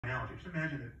analogy. Just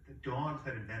imagine that the dogs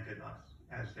had invented us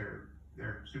as their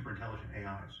super intelligent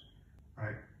AIs,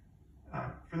 right?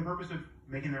 For the purpose of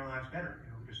making their lives better,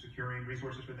 just securing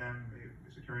resources for them,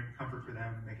 securing comfort for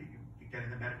them, getting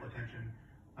them medical attention.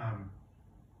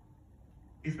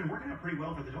 It's been working out pretty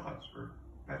well for the dogs for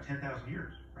about 10,000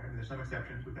 years, right? I mean, there's some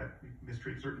exceptions. We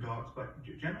mistreat certain dogs, but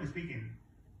generally speaking,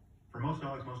 for most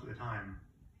dogs, most of the time,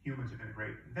 humans have been a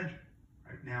great invention,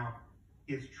 right? Now,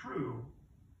 it's true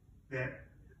that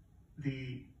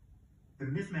the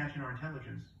mismatch in our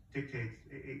intelligence dictates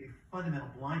a fundamental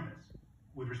blindness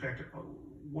with respect to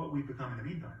what we've become in the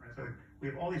meantime, right? So we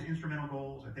have all these instrumental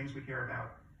goals and things we care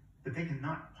about that they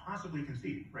cannot possibly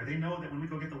conceive, right? They know that when we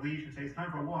go get the leash and say it's time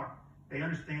for a walk, they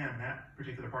understand that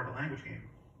particular part of the language game.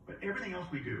 But everything else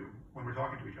we do when we're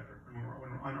talking to each other, when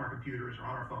we're on our computers or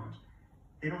on our phones,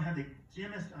 they don't have the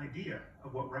dimmest idea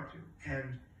of what we're up to.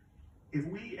 And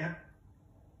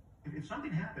if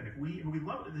something happened, we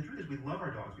love, the truth is we love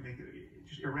our dogs. We make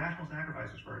just irrational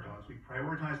sacrifices for our dogs. We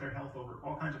prioritize their health over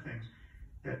all kinds of things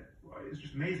that is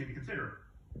just amazing to consider.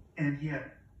 And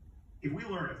yet, if we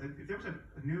learn, if there was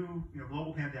a new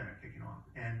global pandemic kicking off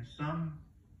and some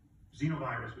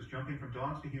xenovirus was jumping from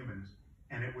dogs to humans,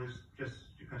 and it was just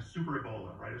kind of super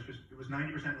Ebola, right? It was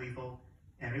 90% lethal,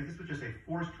 and if this was just a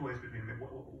forced choice between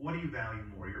what do you value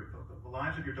more, the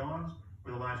lives of your dogs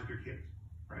or the lives of your kids,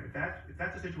 right? If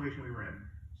that's the situation we were in,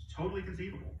 it's totally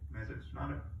conceivable. I mean, it's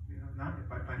not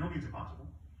by no means impossible.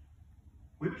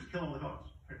 We would just kill all the dogs,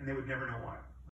 right? And they would never know why.